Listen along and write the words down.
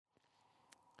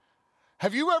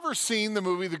Have you ever seen the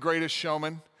movie The Greatest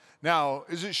Showman? Now,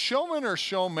 is it showman or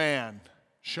showman?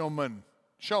 Showman.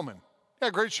 Showman.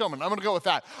 Yeah, Great Showman. I'm going to go with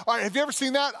that. All right, have you ever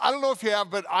seen that? I don't know if you have,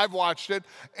 but I've watched it.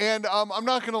 And I'm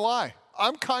not going to lie.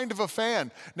 I'm kind of a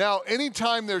fan. Now,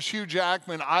 anytime there's Hugh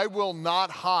Jackman, I will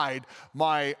not hide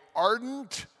my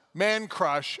ardent man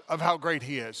crush of how great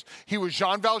he is. He was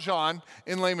Jean Valjean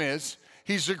in Les Mis.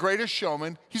 He's the Greatest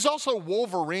Showman. He's also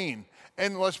Wolverine.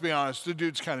 And let's be honest, the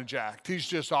dude's kind of jacked. He's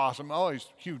just awesome. Oh, he's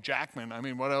Hugh Jackman. I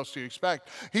mean, what else do you expect?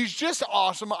 He's just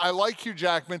awesome. I like Hugh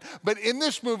Jackman. But in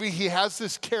this movie, he has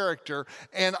this character,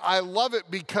 and I love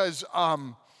it because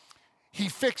he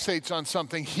fixates on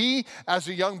something. He, as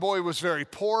a young boy, was very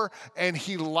poor, and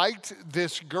he liked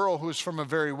this girl who was from a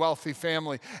very wealthy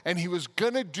family, and he was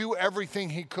going to do everything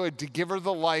he could to give her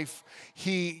the life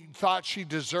he thought she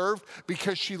deserved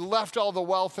because she left all the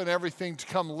wealth and everything to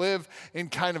come live in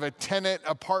kind of a tenant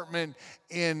apartment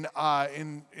in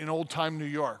old-time New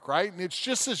York, right? And it's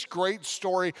just this great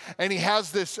story, and he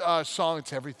has this song,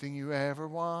 it's everything you ever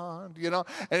want, you know?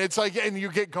 And it's like, and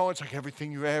you get going, it's like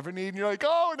everything you ever need, and you're like,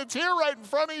 oh, and it's here right in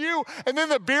front of you. And then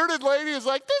the bearded lady is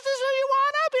like, this is who you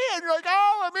want to be. And you're like,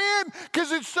 oh, I'm in,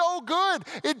 because it's so good.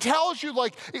 It tells you,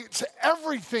 like, it's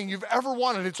everything you've ever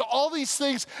wanted. It's all these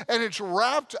things, and it's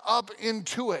wrapped up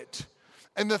into it.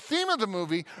 And the theme of the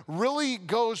movie really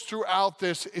goes throughout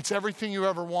this, it's everything you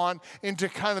ever want, into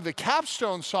kind of the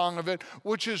capstone song of it,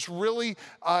 which is really,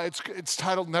 it's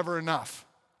titled Never Enough.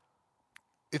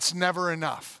 It's never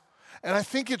enough. And I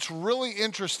think it's really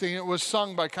interesting. It was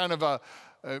sung by kind of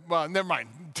well, never mind,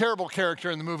 terrible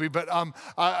character in the movie, but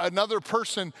another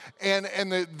person, and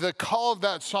the call of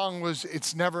that song was,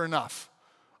 it's never enough.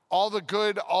 All the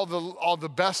good, all the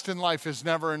best in life is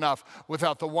never enough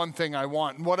without the one thing I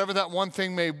want. And whatever that one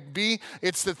thing may be,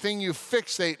 it's the thing you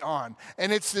fixate on.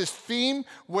 And it's this theme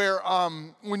where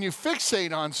when you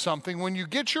fixate on something, when you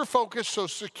get your focus so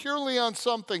securely on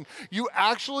something, you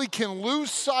actually can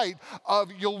lose sight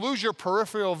of, you'll lose your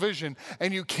peripheral vision,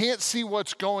 and you can't see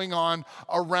what's going on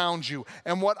around you.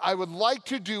 And what I would like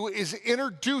to do is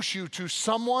introduce you to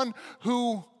someone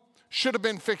who should have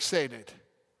been fixated.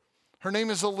 Her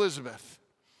name is Elizabeth.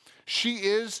 She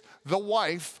is the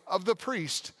wife of the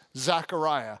priest,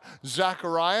 Zachariah.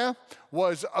 Zachariah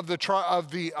was of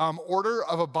the order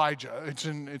of Abijah. It's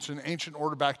an ancient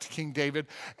order back to King David.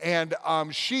 And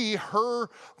her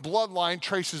bloodline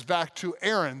traces back to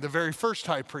Aaron, the very first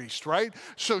high priest, right?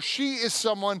 So she is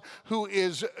someone who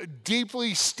is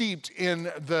deeply steeped in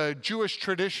the Jewish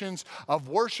traditions of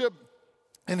worship.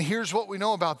 And here's what we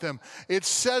know about them. It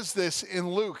says this in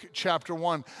Luke chapter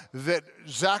 1, that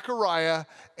Zachariah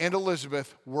and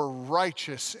Elizabeth were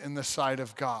righteous in the sight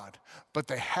of God, but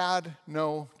they had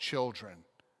no children.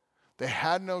 They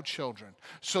had no children.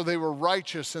 So they were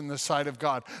righteous in the sight of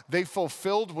God. They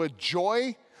fulfilled with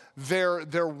joy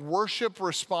their worship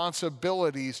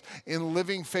responsibilities in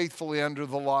living faithfully under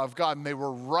the law of God. And they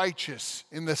were righteous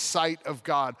in the sight of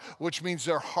God, which means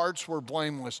their hearts were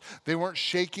blameless. They weren't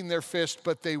shaking their fist,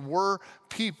 but they were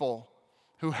people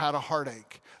who had a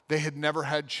heartache. They had never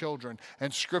had children.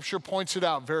 And Scripture points it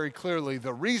out very clearly.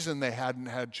 The reason they hadn't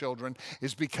had children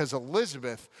is because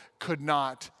Elizabeth could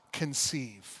not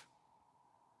conceive.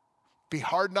 Be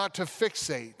hard not to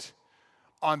fixate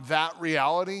on that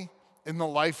reality in the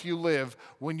life you live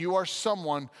when you are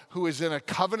someone who is in a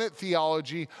covenant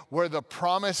theology where the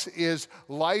promise is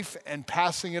life and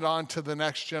passing it on to the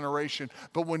next generation.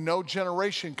 But when no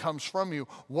generation comes from you,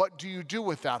 what do you do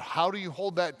with that? How do you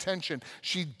hold that tension?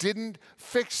 She didn't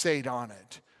fixate on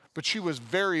it, but she was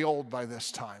very old by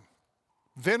this time.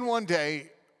 Then one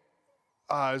day,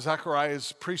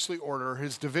 Zechariah's priestly order,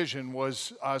 his division,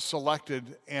 was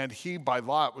selected, and he, by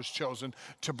lot, was chosen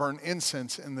to burn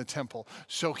incense in the temple.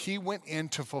 So he went in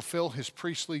to fulfill his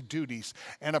priestly duties,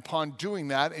 and upon doing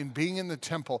that and being in the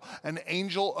temple, an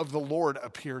angel of the Lord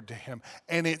appeared to him,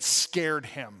 and it scared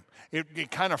him.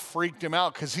 It kind of freaked him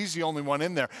out because he's the only one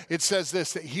in there. It says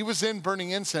this, that he was in burning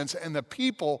incense, and the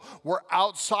people were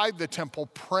outside the temple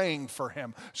praying for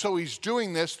him. So he's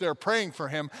doing this, they're praying for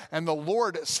him, and the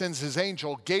Lord sends his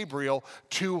angel, Gabriel,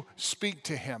 to speak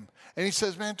to him. And he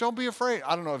says, man, don't be afraid.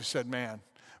 I don't know if he said man,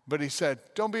 but he said,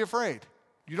 don't be afraid.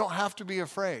 You don't have to be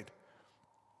afraid.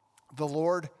 The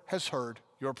Lord has heard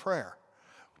your prayer.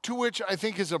 To which I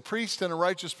think as a priest and a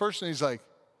righteous person, he's like,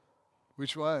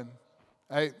 which one?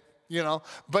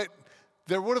 But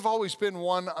there would have always been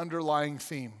one underlying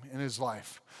theme in his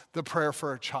life, the prayer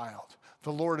for a child.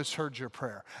 The Lord has heard your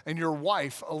prayer. And your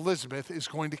wife, Elizabeth, is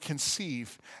going to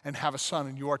conceive and have a son,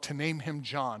 and you are to name him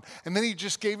John. And then he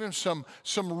just gave him some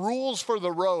rules for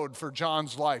the road for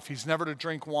John's life. He's never to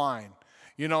drink wine.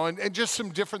 and just some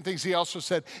different things. He also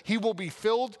said he will be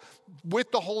filled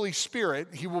with the Holy Spirit.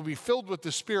 He will be filled with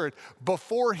the Spirit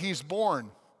before he's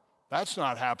born. That's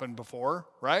not happened before,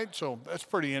 right? So that's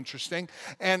pretty interesting.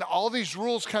 And all these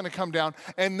rules kind of come down.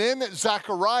 And then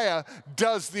Zechariah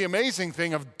does the amazing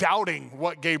thing of doubting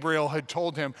what Gabriel had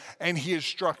told him, and he is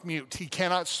struck mute. He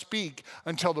cannot speak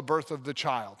until the birth of the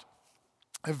child.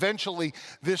 Eventually,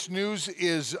 this news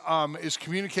is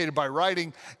communicated by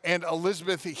writing, and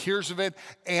Elizabeth hears of it,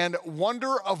 and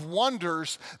wonder of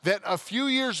wonders that a few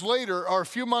years later, or a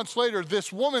few months later,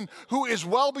 this woman who is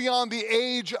well beyond the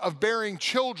age of bearing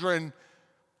children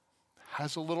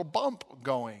has a little bump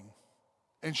going,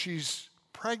 and she's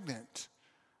pregnant.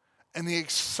 And the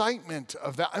excitement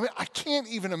of that, I can't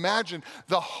even imagine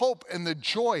the hope and the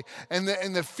joy and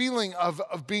the feeling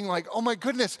of being like, oh my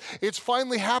goodness, it's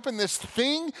finally happened. This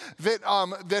thing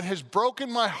that has broken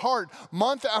my heart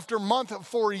month after month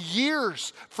for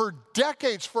years, for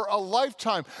decades, for a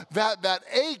lifetime, that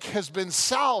ache has been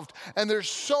salved. And there's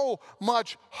so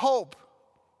much hope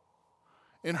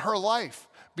in her life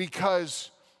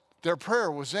because their prayer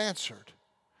was answered.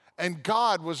 And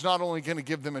God was not only going to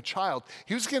give them a child,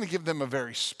 he was going to give them a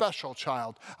very special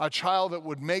child, a child that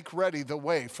would make ready the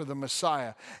way for the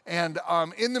Messiah. And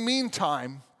in the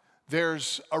meantime,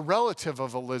 there's a relative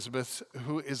of Elizabeth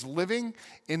who is living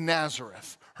in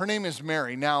Nazareth. Her name is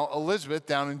Mary. Now, Elizabeth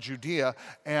down in Judea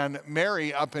and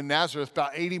Mary up in Nazareth,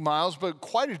 about 80 miles, but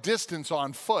quite a distance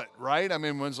on foot, right?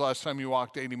 When's the last time you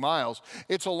walked 80 miles?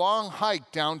 It's a long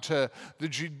hike down to the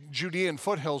Judean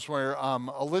foothills where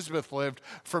Elizabeth lived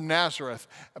from Nazareth.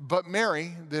 But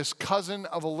Mary, this cousin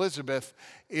of Elizabeth,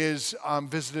 is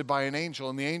visited by an angel,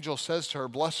 and the angel says to her,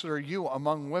 "Blessed are you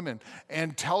among women,"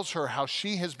 and tells her how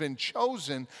she has been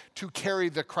chosen to carry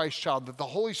the Christ child, that the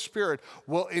Holy Spirit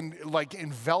will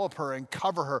envelop her and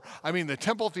cover her. The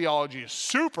temple theology is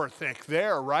super thick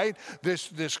there, right?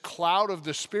 This cloud of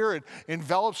the Spirit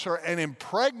envelops her and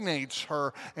impregnates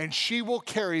her, and she will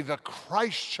carry the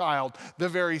Christ child, the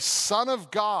very Son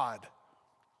of God,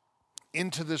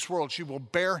 into this world. She will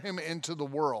bear him into the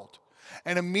world.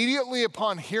 And immediately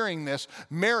upon hearing this,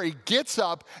 Mary gets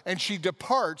up and she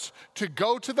departs to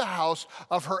go to the house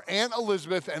of her Aunt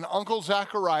Elizabeth and Uncle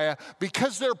Zechariah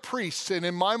because they're priests. And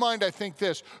in my mind, I think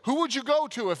this: who would you go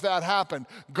to if that happened?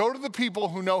 Go to the people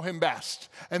who know him best.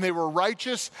 And they were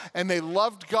righteous and they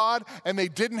loved God and they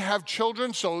didn't have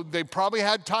children, so they probably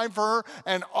had time for her.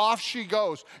 And off she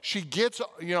goes. She gets,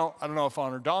 I don't know if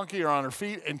on her donkey or on her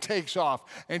feet, and takes off.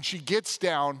 And she gets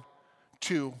down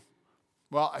to,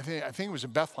 I think it was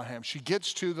in Bethlehem. She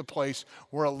gets to the place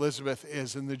where Elizabeth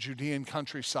is in the Judean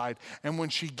countryside. And when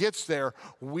she gets there,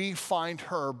 we find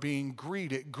her being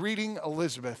greeting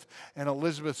Elizabeth, and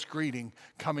Elizabeth's greeting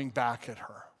coming back at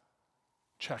her.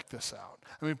 Check this out.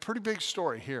 Pretty big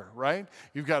story here, right?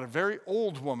 You've got a very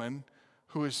old woman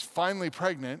who is finally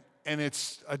pregnant, and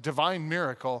it's a divine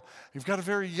miracle. You've got a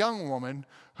very young woman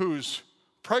who's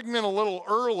pregnant a little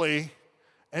early,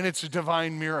 and it's a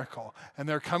divine miracle. And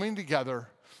they're coming together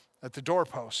at the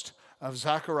doorpost of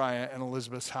Zechariah and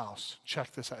Elizabeth's house.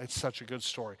 Check this out. It's such a good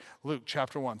story. Luke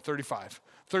chapter 1,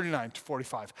 39 to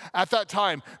 45. At that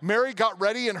time, Mary got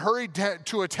ready and hurried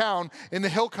to a town in the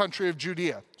hill country of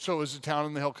Judea. So it was a town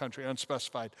in the hill country,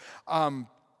 unspecified.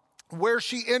 Where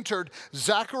she entered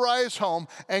Zechariah's home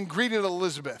and greeted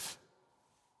Elizabeth.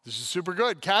 This is super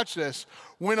good. Catch this.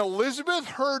 When Elizabeth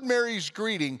heard Mary's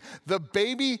greeting, the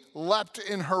baby leapt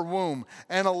in her womb,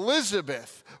 and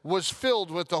Elizabeth was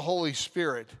filled with the Holy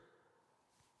Spirit.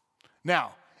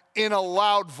 Now, in a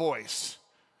loud voice.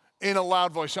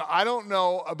 Now, I don't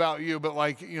know about you, but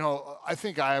I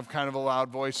think I have kind of a loud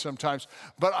voice sometimes.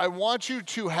 But I want you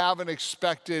to have an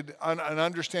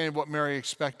understanding of what Mary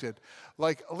expected.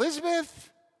 Elizabeth,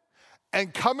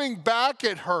 and coming back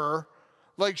at her,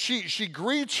 she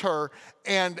greets her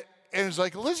and is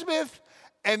like, Elizabeth,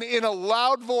 and in a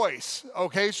loud voice,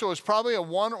 okay, so it's probably a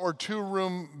 1 or 2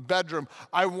 room bedroom.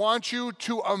 I want you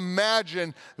to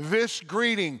imagine this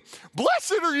greeting.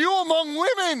 Blessed are you among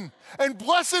women, and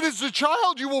blessed is the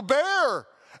child you will bear.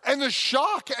 And the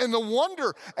shock and the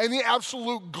wonder and the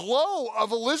absolute glow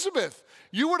of Elizabeth.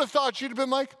 You would have thought she'd have been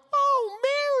like, oh,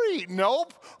 Mary.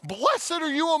 Nope. Blessed are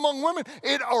you among women.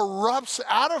 It erupts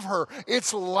out of her.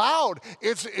 It's loud.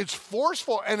 It's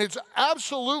forceful. And it's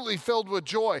absolutely filled with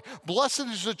joy. Blessed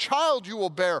is the child you will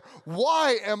bear.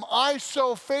 Why am I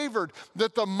so favored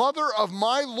that the mother of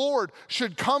my Lord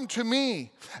should come to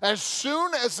me? As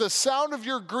soon as the sound of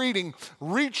your greeting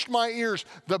reached my ears,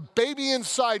 the baby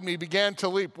inside me began to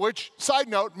leap. Which, side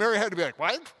note, Mary had to be like,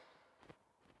 what?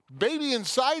 Baby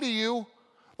inside of you?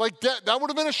 That would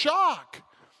have been a shock.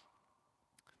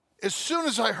 As soon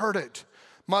as I heard it,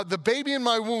 The baby in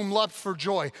my womb leapt for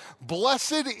joy.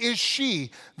 Blessed is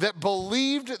she that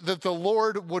believed that the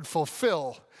Lord would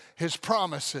fulfill his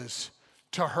promises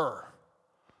to her.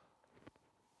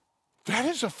 That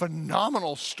is a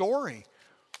phenomenal story.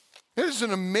 It is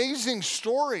an amazing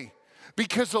story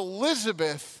because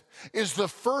Elizabeth is the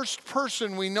first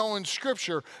person we know in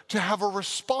Scripture to have a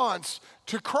response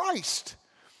to Christ.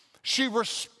 She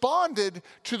responded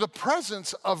to the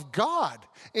presence of God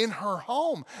in her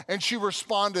home, and she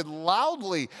responded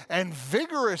loudly and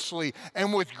vigorously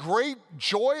and with great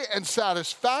joy and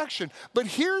satisfaction. But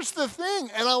here's the thing,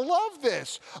 and I love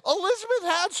this. Elizabeth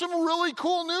had some really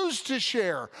cool news to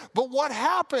share, but what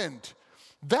happened?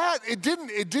 It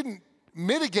didn't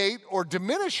mitigate or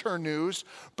diminish her news,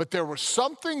 but there was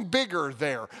something bigger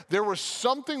there. There was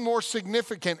something more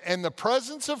significant, and the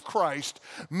presence of Christ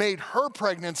made her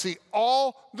pregnancy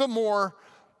all the more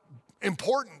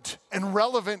important and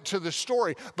relevant to the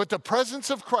story. But the presence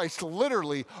of Christ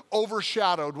literally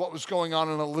overshadowed what was going on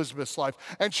in Elizabeth's life.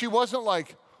 And she wasn't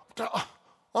like,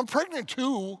 I'm pregnant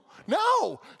too.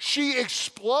 No, she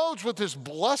explodes with this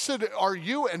blessed are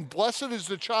you and blessed is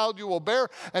the child you will bear.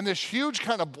 And this huge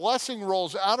kind of blessing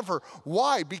rolls out of her.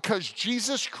 Why? Because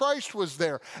Jesus Christ was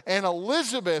there. And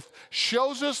Elizabeth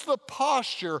shows us the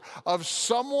posture of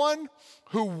someone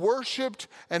who worshiped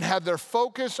and had their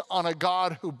focus on a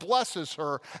God who blesses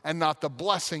her and not the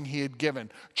blessing he had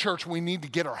given. Church, we need to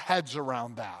get our heads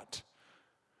around that.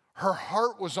 Her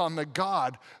heart was on the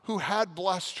God who had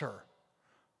blessed her.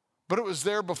 But it was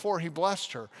there before he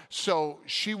blessed her. So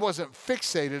she wasn't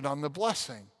fixated on the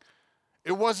blessing.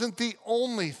 It wasn't the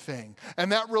only thing. And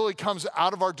that really comes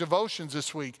out of our devotions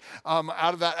this week,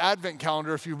 out of that Advent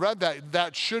calendar. If you read that,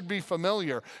 that should be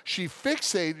familiar. She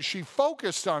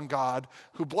focused on God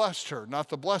who blessed her, not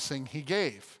the blessing he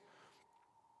gave.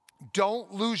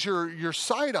 Don't lose your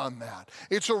sight on that.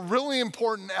 It's a really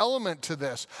important element to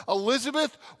this.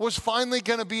 Elizabeth was finally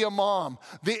going to be a mom.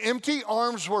 The empty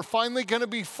arms were finally going to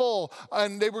be full,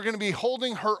 and they were going to be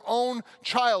holding her own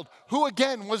child, who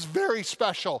again was very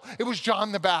special. It was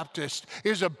John the Baptist. It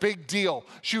was a big deal.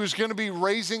 She was going to be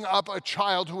raising up a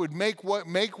child who would make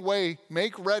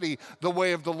ready the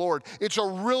way of the Lord. It's a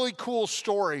really cool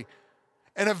story.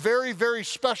 And a very, very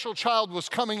special child was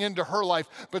coming into her life,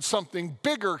 but something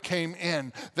bigger came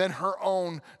in than her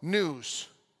own news.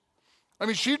 I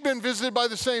mean, she'd been visited by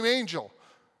the same angel.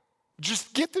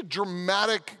 Just get the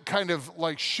dramatic kind of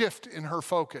like shift in her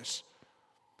focus.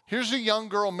 Here's a young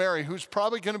girl, Mary, who's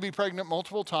probably going to be pregnant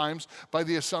multiple times by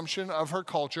the assumption of her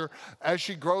culture as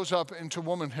she grows up into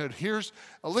womanhood. Here's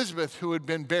Elizabeth, who had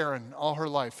been barren all her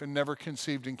life and never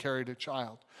conceived and carried a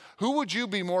child. Who would you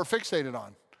be more fixated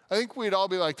on? I think we'd all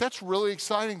be like, that's really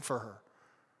exciting for her.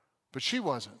 But she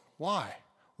wasn't. Why?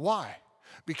 Why?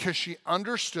 Because she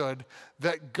understood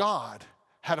that God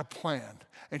had a plan,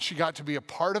 and she got to be a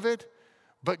part of it,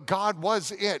 but God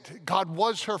was it. God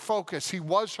was her focus. He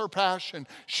was her passion.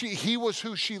 He was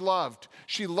who she loved.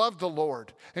 She loved the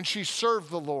Lord, and she served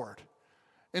the Lord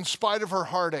in spite of her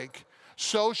heartache.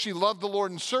 So she loved the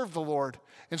Lord and served the Lord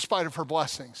in spite of her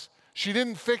blessings. She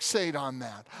didn't fixate on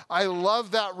that. I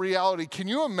love that reality. Can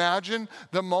you imagine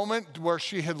the moment where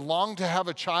she had longed to have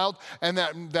a child and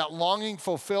that longing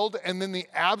fulfilled, and then the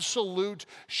absolute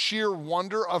sheer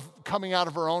wonder of coming out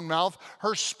of her own mouth,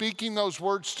 her speaking those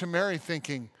words to Mary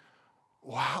thinking,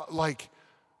 wow, like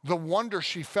the wonder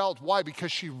she felt. Why?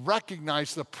 Because she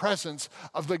recognized the presence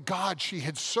of the God she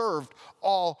had served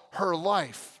all her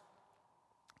life.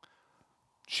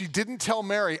 She didn't tell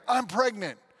Mary, I'm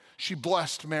pregnant. She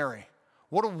blessed Mary.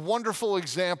 What a wonderful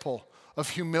example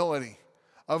of humility,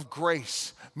 of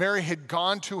grace. Mary had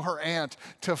gone to her aunt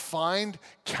to find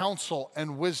counsel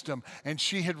and wisdom, and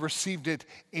she had received it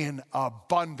in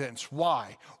abundance.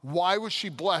 Why? Why was she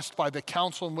blessed by the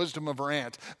counsel and wisdom of her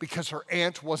aunt? Because her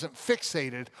aunt wasn't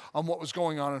fixated on what was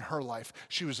going on in her life.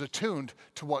 She was attuned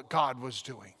to what God was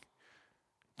doing.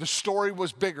 The story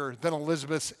was bigger than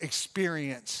Elizabeth's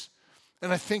experience,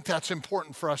 and I think that's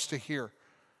important for us to hear.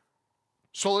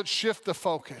 So let's shift the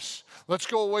focus. Let's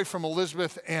go away from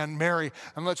Elizabeth and Mary,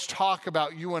 and let's talk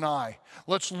about you and I.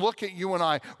 Let's look at you and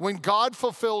I. When God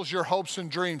fulfills your hopes and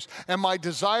dreams, and my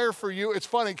desire for you, it's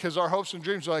funny because our hopes and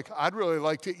dreams are like, I'd really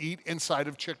like to eat inside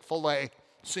of Chick-fil-A.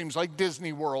 Seems like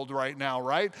Disney World right now,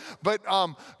 right? But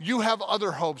you have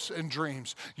other hopes and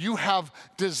dreams. You have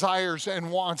desires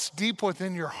and wants deep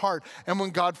within your heart. And when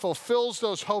God fulfills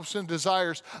those hopes and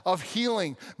desires of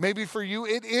healing, maybe for you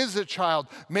it is a child.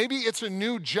 Maybe it's a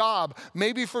new job.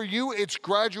 Maybe for you it's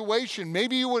graduation.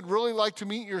 Maybe you would really like to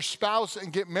meet your spouse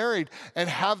and get married and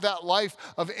have that life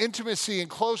of intimacy and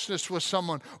closeness with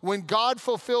someone. When God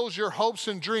fulfills your hopes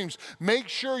and dreams, make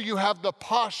sure you have the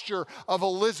posture of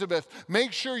Elizabeth.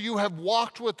 Make sure you have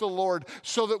walked with the Lord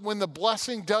so that when the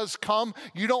blessing does come,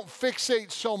 you don't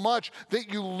fixate so much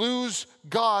that you lose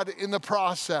God in the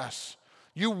process.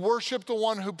 You worship the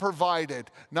one who provided,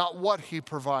 not what he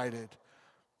provided.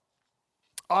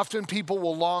 Often people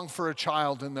will long for a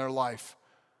child in their life.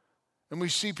 And we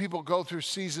see people go through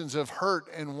seasons of hurt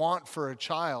and want for a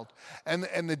child.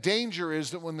 And the danger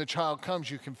is that when the child comes,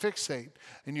 you can fixate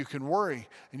and you can worry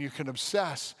and you can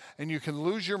obsess and you can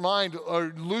lose your mind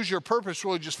or lose your purpose,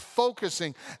 really just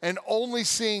focusing and only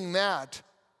seeing that.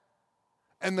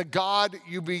 And the God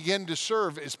you begin to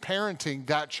serve is parenting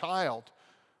that child.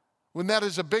 When that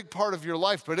is a big part of your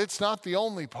life, but it's not the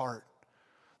only part.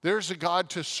 There's a God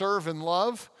to serve and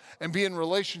love and be in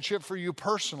relationship for you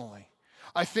personally.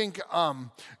 I think,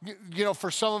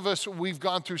 for some of us, we've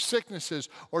gone through sicknesses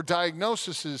or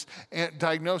diagnoses,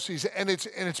 and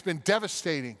it's been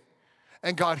devastating.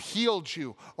 And God healed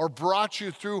you or brought you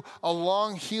through a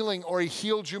long healing, or he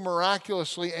healed you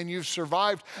miraculously and you've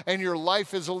survived, and your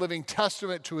life is a living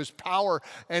testament to his power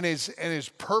and his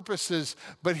purposes.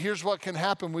 But here's what can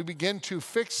happen. We begin to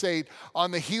fixate on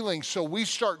the healing. So we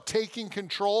start taking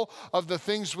control of the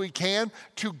things we can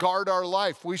to guard our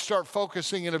life. We start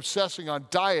focusing and obsessing on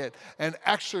diet and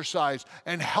exercise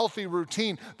and healthy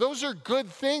routine. Those are good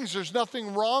things. There's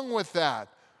nothing wrong with that.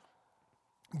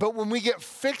 But when we get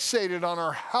fixated on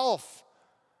our health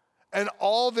and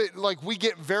all that, like we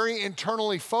get very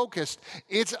internally focused,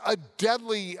 it's a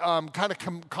deadly kind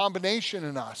of combination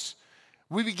in us.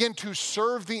 We begin to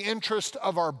serve the interest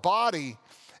of our body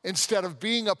instead of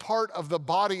being a part of the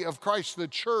body of Christ, the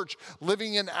church,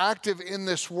 living and active in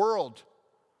this world.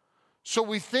 So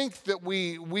we think that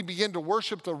we begin to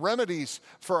worship the remedies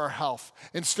for our health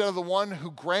instead of the one who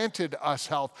granted us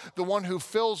health, the one who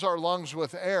fills our lungs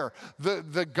with air,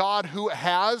 the God who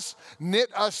has knit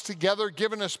us together,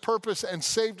 given us purpose, and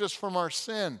saved us from our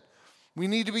sin. We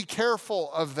need to be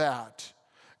careful of that.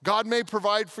 God may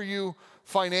provide for you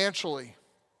financially,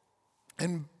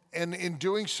 and in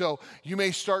doing so, you may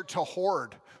start to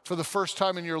hoard. For the first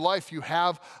time in your life, you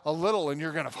have a little and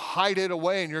you're going to hide it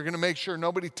away and you're going to make sure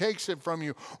nobody takes it from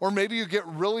you. Or maybe you get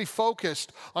really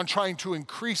focused on trying to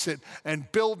increase it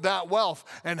and build that wealth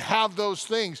and have those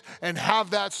things and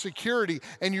have that security,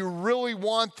 and you really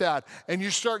want that, and you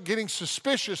start getting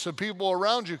suspicious of people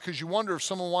around you because you wonder if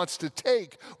someone wants to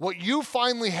take what you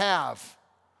finally have.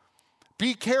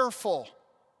 Be careful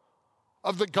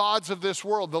of the gods of this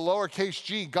world, the lowercase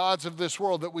g gods of this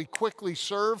world that we quickly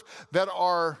serve, that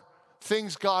are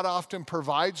things God often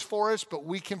provides for us, but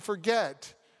we can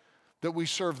forget that we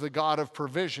serve the God of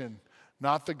provision,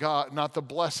 not the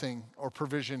blessing or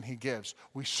provision he gives.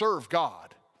 We serve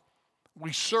God.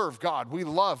 We serve God. We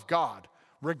love God,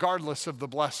 regardless of the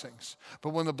blessings. But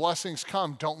when the blessings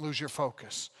come, don't lose your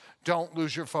focus. Don't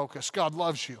lose your focus. God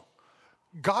loves you.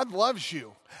 God loves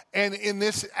you. And in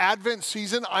this Advent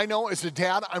season, I know as a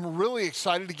dad, I'm really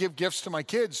excited to give gifts to my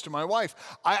kids, to my wife.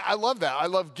 I love that. I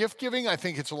love gift giving. I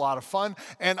think it's a lot of fun.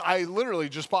 And I literally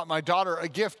just bought my daughter a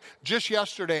gift just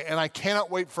yesterday, and I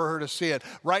cannot wait for her to see it.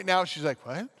 Right now, she's like,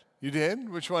 "What? You did?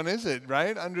 Which one is it?"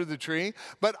 Right? Under the tree.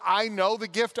 But I know the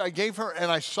gift I gave her, and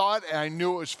I saw it, and I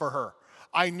knew it was for her.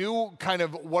 I knew kind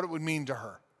of what it would mean to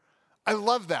her. I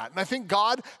love that. And I think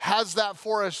God has that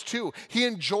for us too. He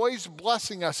enjoys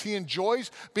blessing us. He enjoys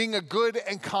being a good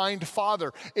and kind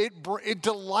father. It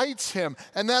delights him,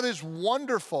 and that is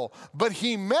wonderful. But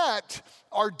he met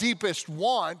our deepest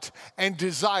want and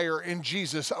desire in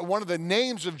Jesus. One of the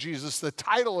names of Jesus, the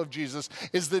title of Jesus,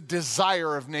 is the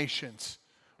desire of nations.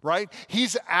 Right?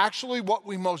 He's actually what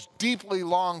we most deeply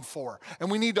long for. And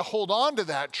we need to hold on to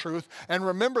that truth and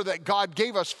remember that God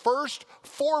gave us first,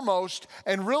 foremost,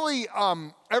 and really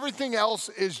everything else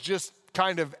is just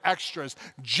kind of extras.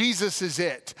 Jesus is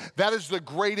it. That is the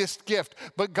greatest gift.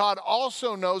 But God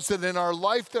also knows that in our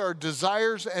life there are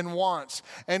desires and wants.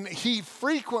 And he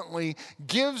frequently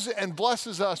gives and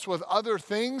blesses us with other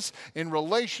things in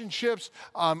relationships,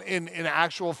 in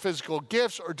actual physical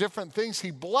gifts or different things.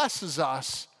 He blesses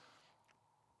us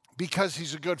because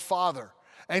he's a good father.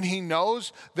 And he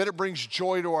knows that it brings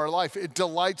joy to our life. It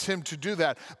delights him to do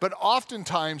that. But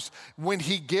oftentimes when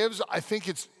he gives, I think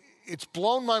it's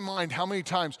blown my mind how many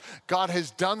times God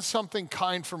has done something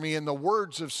kind for me in the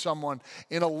words of someone,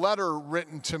 in a letter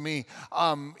written to me,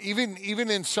 even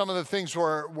in some of the things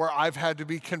where I've had to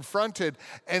be confronted,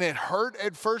 and it hurt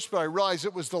at first, but I realized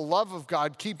it was the love of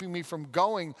God keeping me from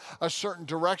going a certain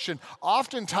direction.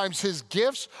 Oftentimes his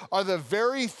gifts are the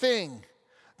very thing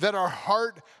that our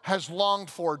heart has longed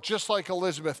for, just like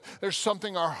Elizabeth. There's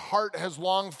something our heart has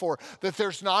longed for that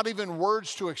there's not even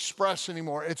words to express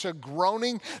anymore. It's a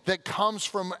groaning that comes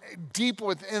from deep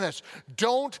within us.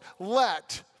 Don't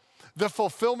let the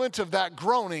fulfillment of that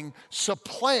groaning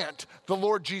supplant the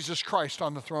Lord Jesus Christ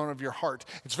on the throne of your heart.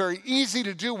 It's very easy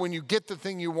to do when you get the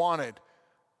thing you wanted.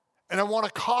 And I want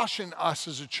to caution us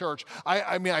as a church.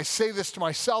 I mean, I say this to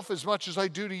myself as much as I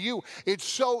do to you. It's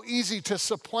so easy to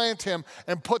supplant him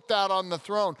and put that on the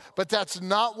throne. But that's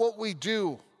not what we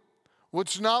do.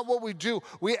 It's not what we do.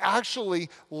 We actually,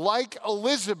 like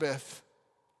Elizabeth,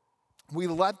 we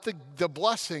let the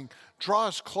blessing draw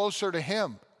us closer to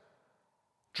him.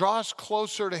 Draw us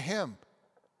closer to him.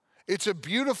 It's a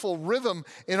beautiful rhythm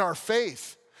in our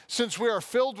faith. Since we are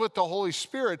filled with the Holy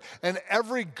Spirit and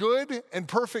every good and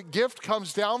perfect gift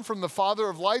comes down from the Father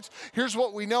of lights, here's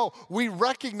what we know. We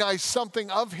recognize something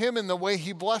of him in the way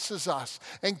he blesses us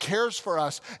and cares for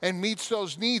us and meets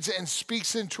those needs and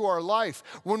speaks into our life.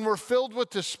 When we're filled with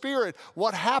the Spirit,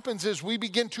 what happens is we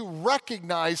begin to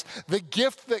recognize the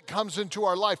gift that comes into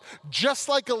our life. Just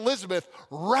like Elizabeth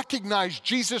recognized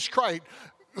Jesus Christ,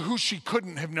 who she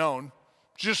couldn't have known.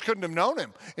 Just couldn't have known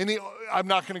him. I'm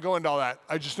not going to go into all that.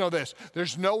 I just know this.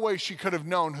 There's no way she could have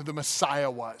known who the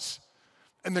Messiah was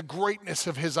and the greatness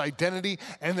of his identity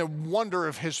and the wonder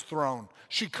of his throne.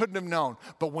 She couldn't have known.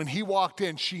 But when he walked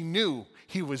in, she knew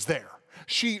he was there.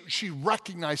 She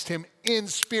recognized him in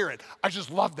spirit. I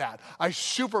just love that. I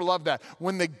super love that.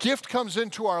 When the gift comes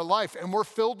into our life and we're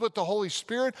filled with the Holy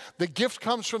Spirit, the gift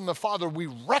comes from the Father. We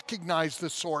recognize the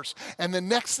source. And the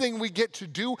next thing we get to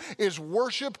do is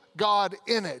worship God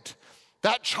in it.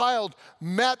 That child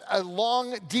met a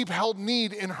long, deep-held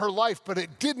need in her life, but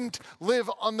it didn't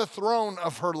live on the throne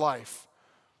of her life.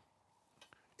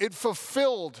 It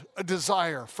fulfilled a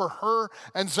desire for her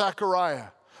and Zechariah.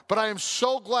 But I am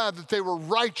so glad that they were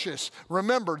righteous.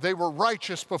 Remember, they were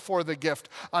righteous before the gift.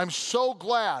 I'm so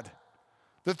glad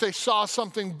that they saw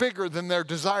something bigger than their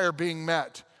desire being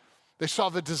met. They saw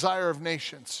the desire of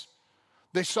nations.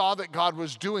 They saw that God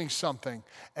was doing something.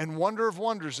 And wonder of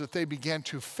wonders that they began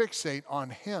to fixate on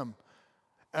him.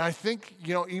 And I think,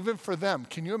 even for them,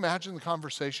 can you imagine the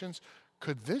conversations?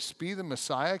 Could this be the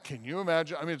Messiah? Can you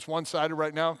imagine? I mean, it's one-sided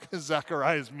right now because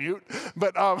Zechariah is mute.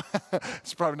 But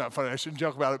it's probably not funny. I shouldn't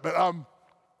joke about it. But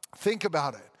think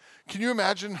about it. Can you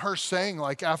imagine her saying,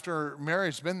 like, after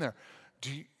Mary's been there,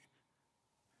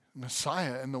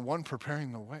 Messiah and the one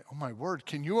preparing the way. Oh, my word.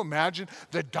 Can you imagine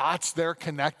the dots they're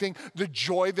connecting, the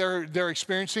joy they're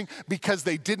experiencing because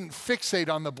they didn't fixate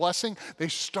on the blessing? They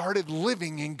started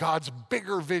living in God's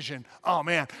bigger vision. Oh,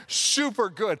 man, super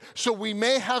good. So we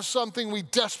may have something we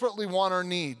desperately want or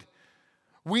need.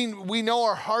 We know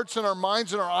our hearts and our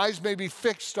minds and our eyes may be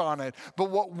fixed on it, but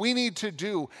what we need to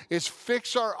do is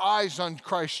fix our eyes on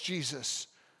Christ Jesus.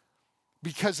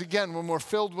 Because again, when we're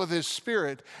filled with his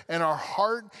Spirit and our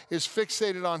heart is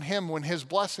fixated on him, when his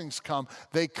blessings come,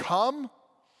 they come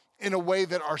in a way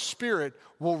that our spirit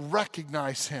will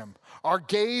recognize him. Our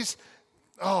gaze,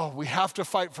 we have to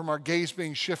fight from our gaze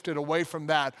being shifted away from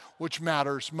that which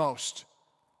matters most.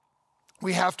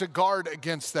 We have to guard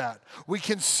against that. We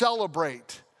can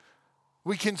celebrate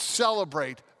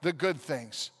the good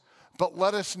things, but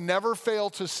let us never fail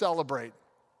to celebrate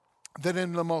that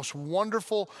in the most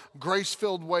wonderful,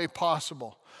 grace-filled way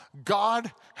possible,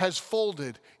 God has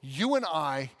folded you and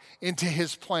I into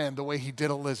his plan the way he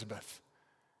did Elizabeth.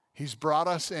 He's brought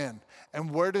us in.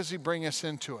 And where does he bring us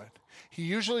into it? He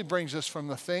usually brings us from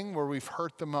the thing where we've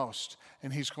hurt the most,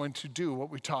 and he's going to do what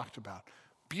we talked about,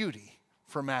 beauty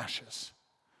from ashes.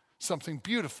 Something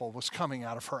beautiful was coming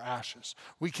out of her ashes.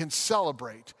 We can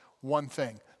celebrate one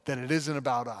thing, that it isn't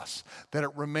about us, that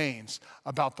it remains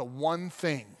about the one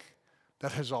thing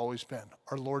that has always been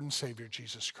our Lord and Savior,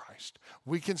 Jesus Christ.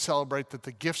 We can celebrate that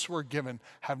the gifts we're given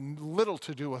have little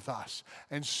to do with us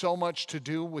and so much to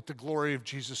do with the glory of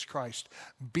Jesus Christ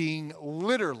being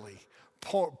literally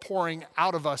pouring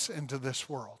out of us into this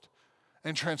world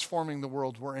and transforming the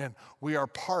world we're in. We are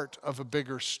part of a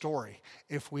bigger story.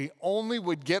 If we only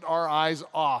would get our eyes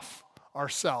off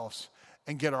ourselves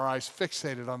and get our eyes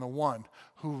fixated on the one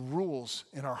who rules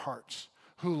in our hearts,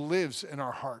 who lives in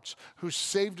our hearts, who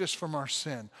saved us from our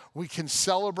sin. We can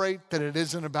celebrate that it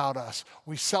isn't about us.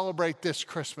 We celebrate this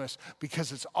Christmas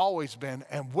because it's always been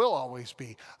and will always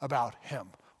be about him.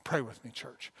 Pray with me,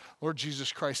 church. Lord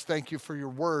Jesus Christ, thank you for your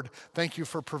word. Thank you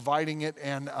for providing it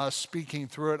and speaking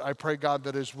through it. I pray, God,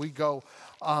 that as we go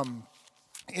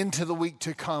into the week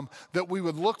to come, that we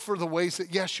would look for the ways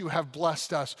that, yes, you have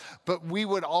blessed us, but we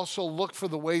would also look for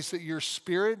the ways that your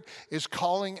Spirit is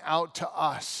calling out to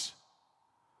us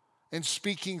and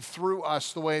speaking through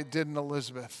us the way it did in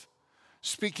Elizabeth.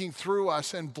 Speaking through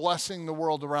us and blessing the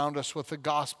world around us with the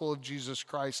gospel of Jesus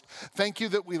Christ. Thank you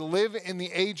that we live in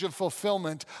the age of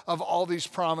fulfillment of all these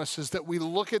promises, that we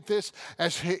look at this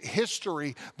as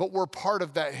history, but we're part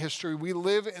of that history. We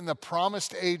live in the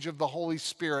promised age of the Holy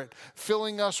Spirit,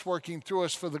 filling us, working through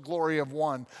us for the glory of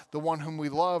one, the one whom we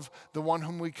love, the one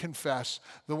whom we confess,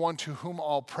 the one to whom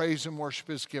all praise and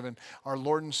worship is given, our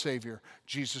Lord and Savior,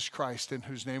 Jesus Christ, in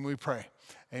whose name we pray.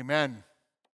 Amen.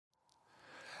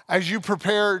 As you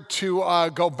prepare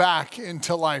to go back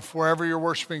into life, wherever you're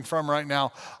worshiping from right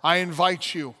now, I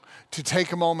invite you to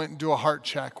take a moment and do a heart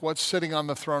check. What's sitting on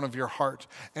the throne of your heart?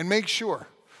 And make sure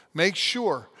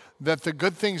that the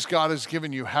good things God has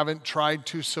given you haven't tried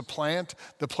to supplant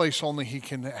the place only He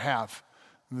can have.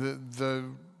 The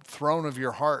throne of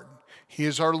your heart. He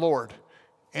is our Lord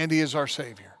and He is our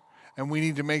Savior. And we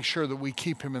need to make sure that we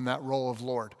keep Him in that role of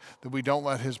Lord, that we don't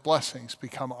let His blessings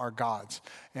become our gods.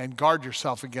 And guard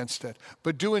yourself against it.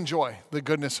 But do enjoy the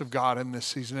goodness of God in this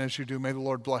season as you do. May the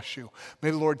Lord bless you.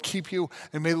 May the Lord keep you,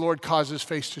 and may the Lord cause His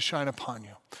face to shine upon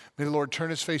you. May the Lord turn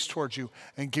His face towards you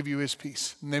and give you His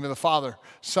peace. In the name of the Father,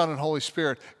 Son, and Holy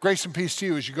Spirit, grace and peace to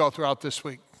you as you go throughout this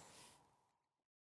week.